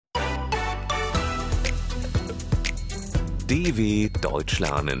DW Deutsch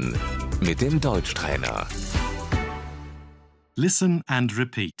lernen mit dem Deutschtrainer. Listen and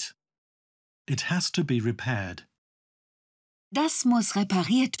repeat. It has to be repaired. Das muss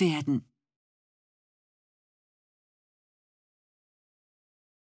repariert werden.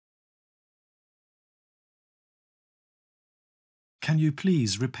 Can you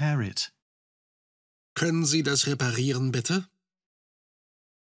please repair it? Können Sie das reparieren, bitte?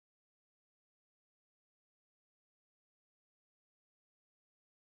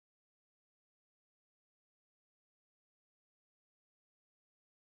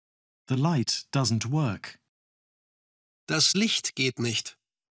 The light doesn't work. Das Licht geht nicht.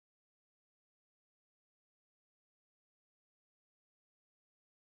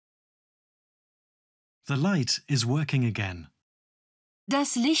 The light is working again.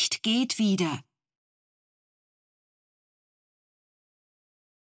 Das Licht geht wieder.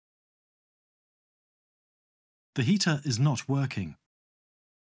 The heater is not working.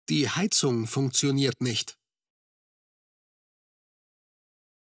 Die Heizung funktioniert nicht.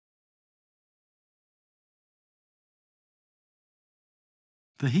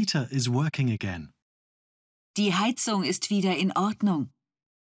 The heater is working again. Die Heizung ist wieder in Ordnung.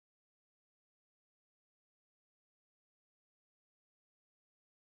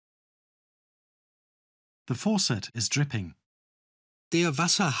 The faucet is dripping. Der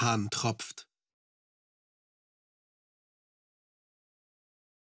Wasserhahn tropft.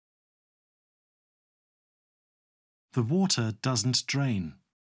 The water doesn't drain.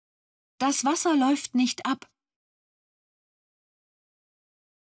 Das Wasser läuft nicht ab.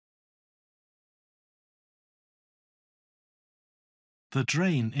 The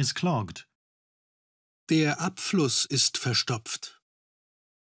drain is clogged. Der Abfluss ist verstopft.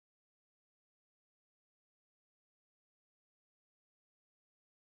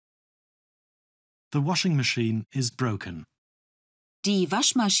 The washing machine is broken. Die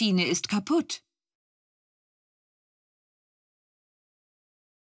Waschmaschine ist kaputt.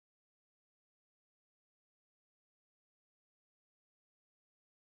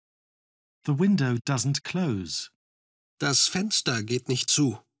 The window doesn't close. Das Fenster geht nicht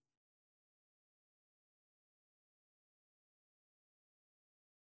zu.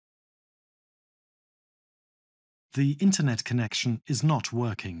 The internet connection is not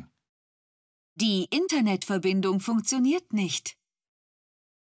working. Die Internetverbindung funktioniert nicht.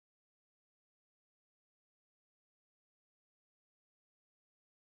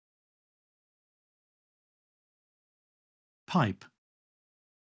 Pipe.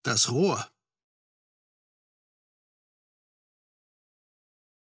 Das Rohr.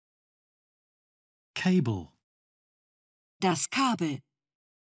 Cable. Das Kabel.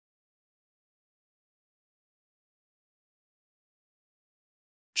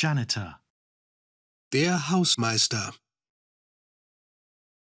 Janitor. Der Hausmeister.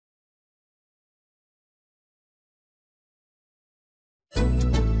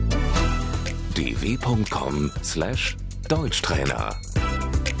 dw.com/Deutschtrainer